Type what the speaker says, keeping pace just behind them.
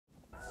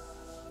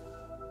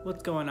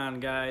What's going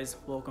on, guys?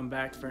 Welcome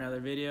back for another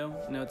video.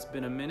 I know it's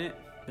been a minute,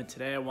 but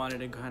today I wanted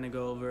to kind of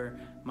go over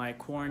my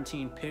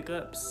quarantine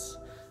pickups.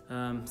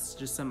 It's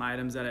just some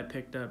items that I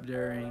picked up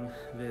during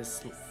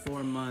this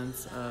 4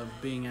 months of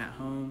being at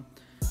home.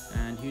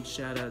 And huge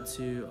shout out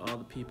to all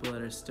the people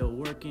that are still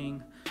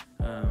working.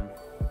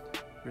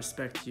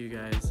 Respect to you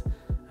guys.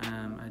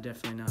 I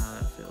definitely know how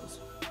that feels.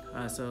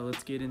 So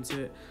let's get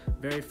into it.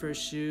 Very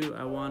first shoe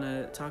I want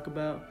to talk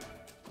about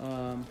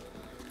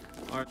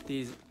are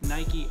these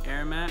Nike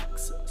Air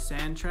Max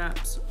sand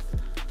traps.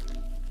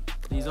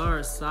 These are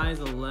a size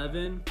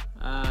 11.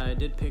 I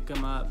did pick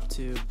them up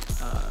to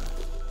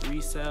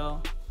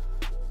resell,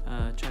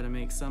 try to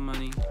make some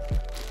money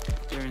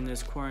during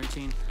this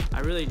quarantine. I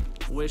really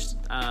wish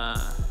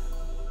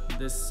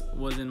this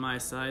was in my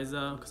size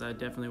though, because I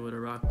definitely would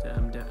have rocked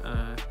them.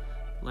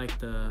 Like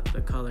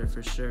the color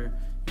for sure.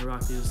 I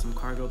rocked these with some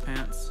cargo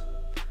pants.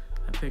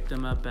 I picked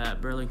them up at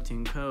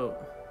Burlington Coat.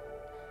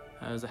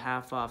 It was a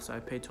half off, so I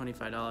paid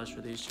 $25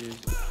 for these shoes.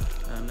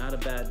 Not a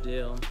bad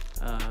deal.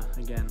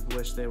 Again,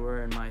 wish they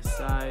were in my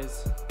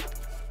size.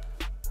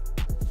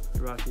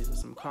 Rock these with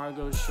some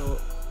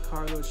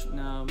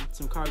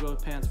some cargo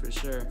pants for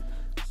sure.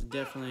 It's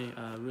definitely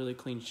a really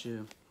clean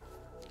shoe.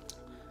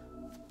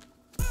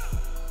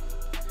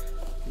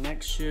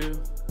 Next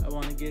shoe I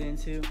want to get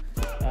into.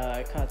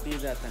 I caught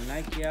these at the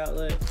Nike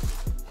outlet.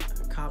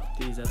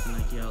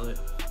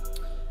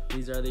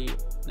 These are the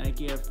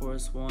Nike Air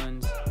Force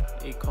Ones,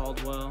 a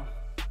Caldwell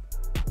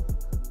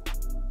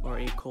or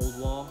a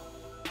Coldwell,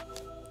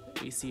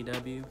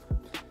 ACW.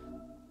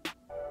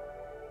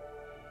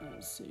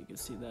 So you can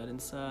see that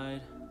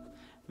inside.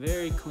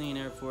 Very clean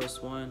Air Force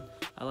One.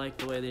 I like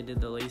the way they did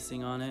the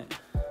lacing on it.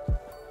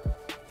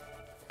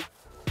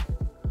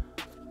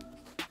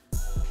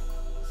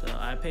 So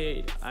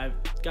I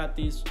got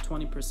these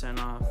 20%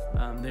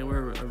 off. They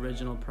were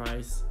original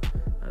price.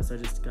 So I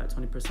just got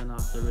 20%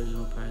 off the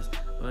original price.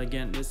 But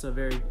again, this is a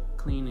very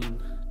clean and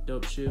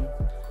dope shoe.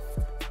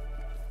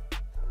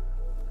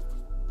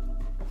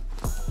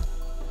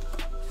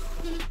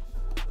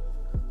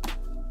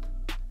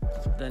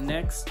 The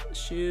next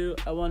shoe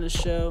I want to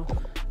show,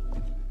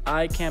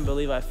 I can't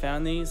believe I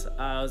found these.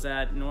 I was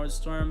at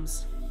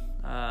Nordstrom's.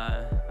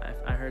 I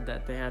heard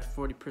that they had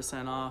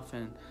 40% off,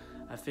 and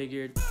I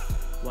figured,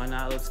 why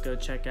not? Let's go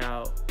check it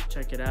out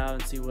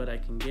and see what I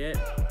can get.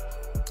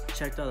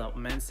 Checked out the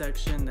men's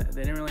section.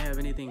 They didn't really have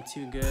anything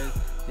too good.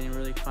 They didn't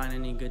really find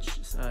any good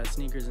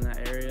sneakers in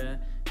that area,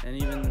 and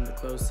even in the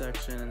clothes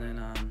section. And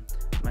then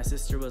my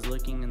sister was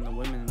looking in the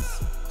women's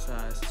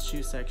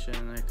shoe section,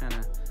 and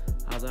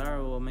I was like,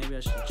 alright, well, maybe I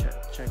should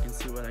check and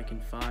see what I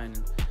can find.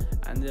 And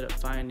I ended up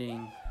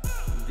finding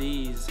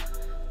these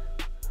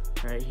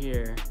right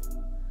here,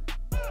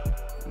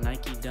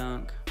 Nike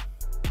Dunk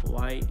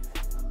white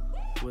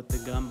with the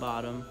gum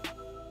bottom.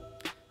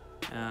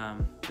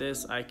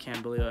 This I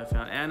can't believe I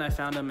found, and I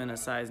found them in a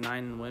size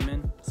 9 in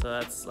women, so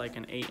that's like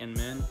an 8 in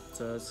men.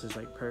 So this is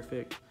like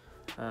perfect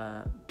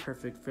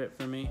fit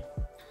for me.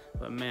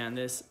 But man,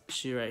 this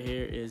shoe right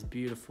here is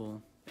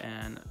beautiful,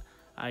 and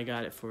I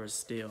got it for a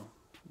steal.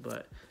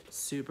 But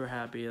super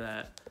happy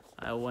that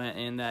I went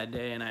in that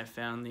day and I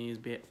found these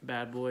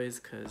bad boys,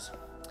 cause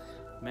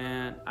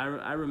man,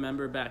 I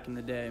remember back in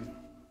the day,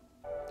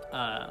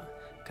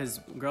 cause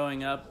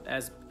growing up,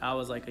 as I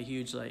was like a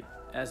huge like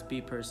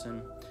SB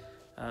person.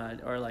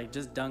 Or like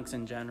just dunks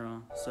in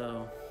general,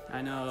 so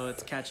I know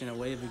it's catching a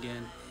wave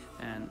again.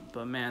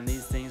 But man,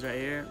 these things right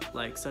here,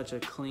 like such a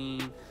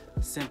clean,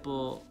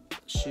 simple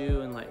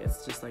shoe, and like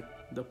it's just like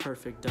the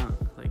perfect dunk.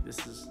 Like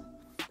this is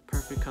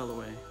perfect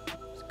colorway.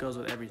 It goes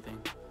with everything.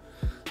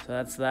 So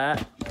that's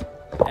that.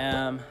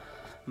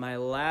 My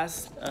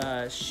last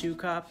shoe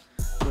cop,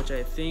 which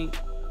I think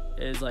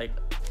is like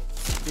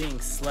being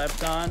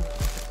slept on,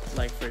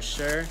 like for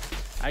sure.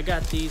 I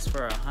got these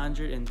for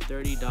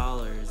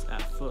 $130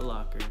 at Foot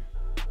Locker.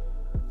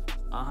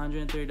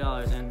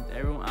 $130, and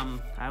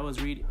everyone, I was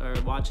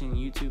watching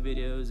YouTube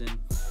videos, and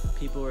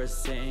people were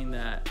saying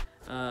that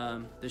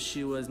the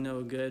shoe was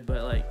no good.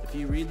 But like, if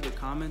you read the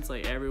comments,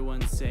 like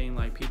everyone's saying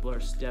like people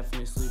are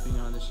definitely sleeping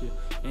on the shoe,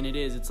 and it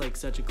is. It's like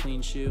such a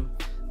clean shoe.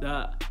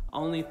 The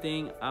only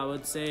thing I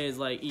would say is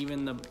like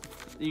even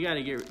you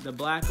gotta get the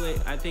black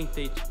lace. I think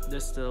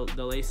the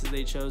laces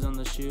they chose on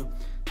the shoe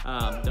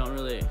don't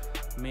really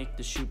make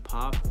the shoe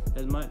pop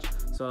as much.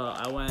 So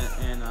I went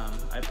and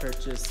I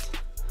purchased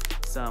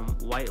some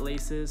white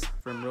laces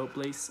from Rope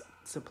Lace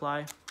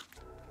Supply.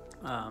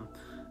 So I'm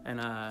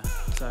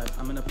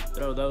gonna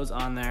throw those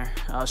on there.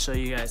 I'll show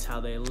you guys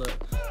how they look.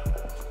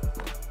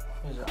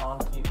 Here's your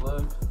on-feet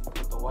look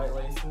with the white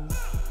laces.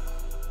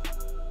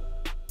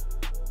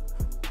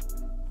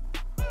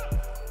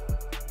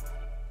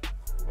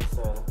 Like I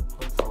said,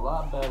 it looks a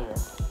lot better.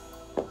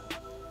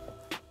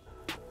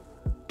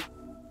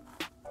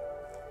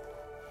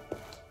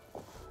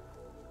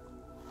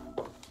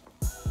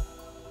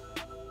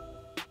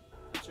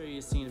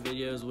 You've seen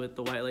videos with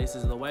the white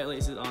laces. The white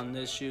laces on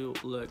this shoe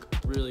look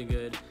really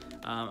good.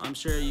 I'm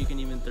sure you can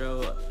even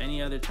throw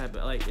any other type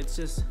of, like, it's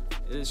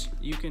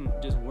you can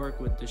just work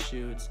with the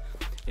shoe.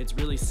 It's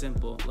really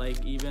simple.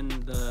 Like even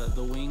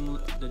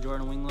the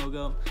Jordan wing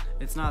logo,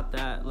 it's not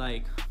that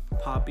like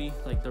poppy.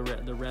 Like the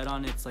red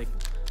on it's like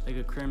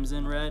a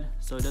crimson red,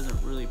 so it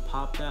doesn't really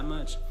pop that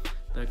much.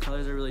 The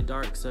colors are really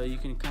dark, so you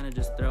can kind of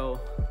just throw,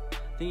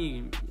 I think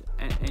you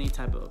can any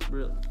type of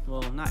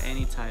well, not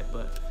any type,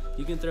 but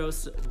you can throw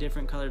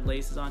different colored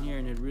laces on here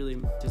and it really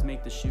just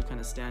make the shoe kind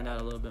of stand out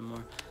a little bit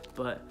more.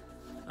 But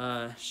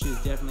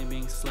shoe's definitely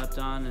being slept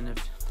on, and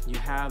if you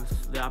have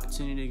the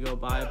opportunity to go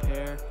buy a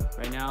pair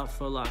right now,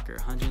 Foot Locker,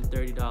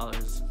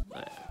 $130,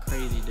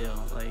 crazy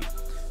deal, like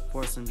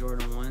for some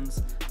Jordan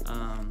 1s.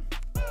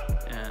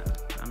 And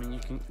I mean,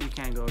 you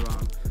can't go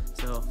wrong.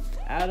 So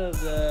out of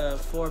the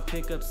 4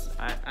 pickups,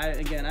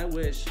 I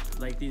wish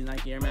like these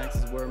Nike Air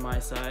Maxes were my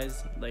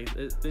size. Like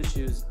this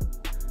shoe's,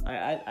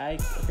 I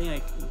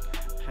think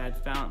I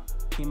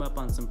came up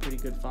on some pretty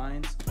good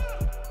finds.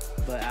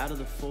 But out of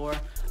the 4,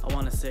 I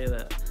want to say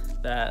that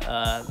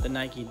the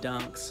Nike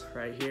Dunks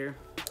right here,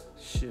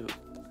 shoot,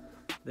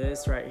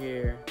 this right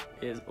here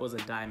was a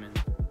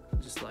diamond.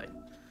 Just like,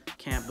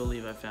 can't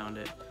believe I found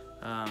it.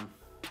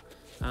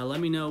 Let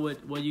me know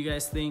what you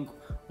guys think.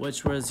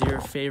 Which was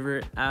your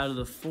favorite out of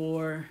the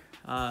 4?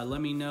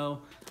 Let me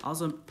know.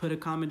 Also put a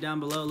comment down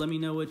below. Let me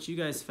know what you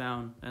guys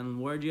found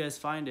and where'd you guys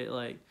find it.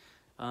 Like,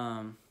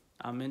 I'm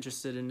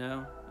interested to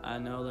know. I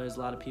know there's a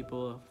lot of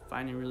people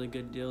finding really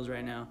good deals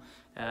right now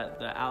at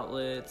the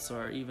outlets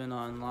or even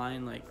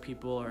online. Like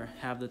people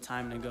have the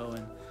time to go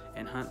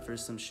and hunt for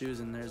some shoes,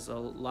 and there's a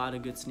lot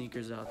of good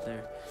sneakers out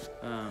there.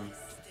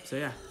 So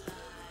yeah,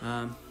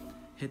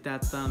 hit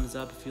that thumbs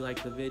up if you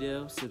like the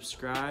video.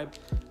 Subscribe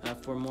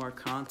for more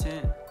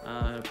content.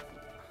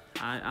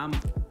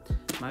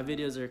 My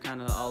videos are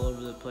kind of all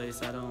over the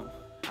place. I'm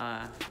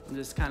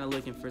just kind of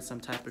looking for some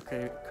type of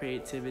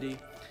creativity.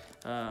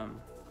 I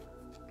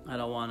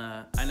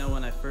know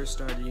when I first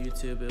started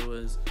YouTube, it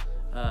was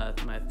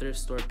my thrift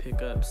store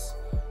pickups,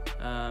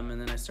 and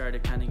then I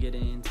started kind of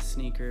getting into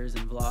sneakers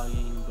and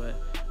vlogging, but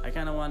I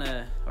kind of want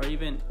to, or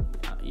even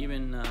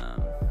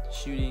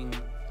shooting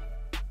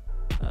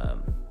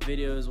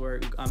videos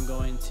where I'm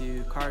going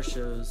to car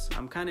shows.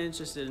 I'm kind of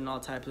interested in all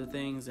types of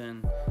things,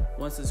 and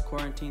once this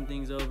quarantine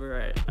thing's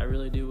over, I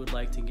really would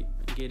like to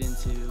get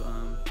into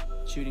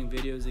shooting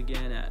videos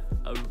again at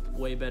a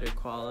way better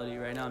quality.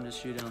 Right now I'm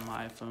just shooting on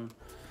my iPhone.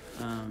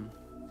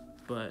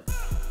 But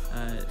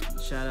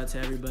shout out to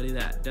everybody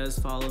that does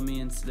follow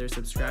me and they're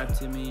subscribed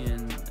to me,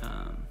 and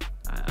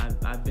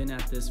I've been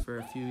at this for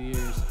a few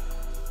years,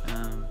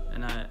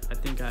 and I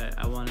think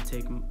I want to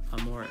take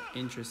a more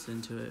interest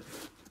into it.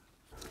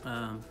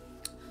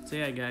 So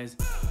yeah guys,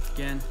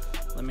 again,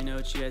 let me know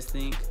what you guys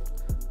think.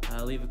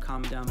 Leave a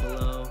comment down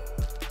below.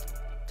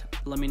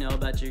 Let me know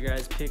about your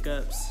guys'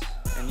 pickups,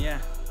 and yeah,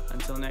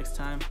 until next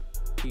time,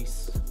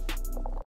 peace.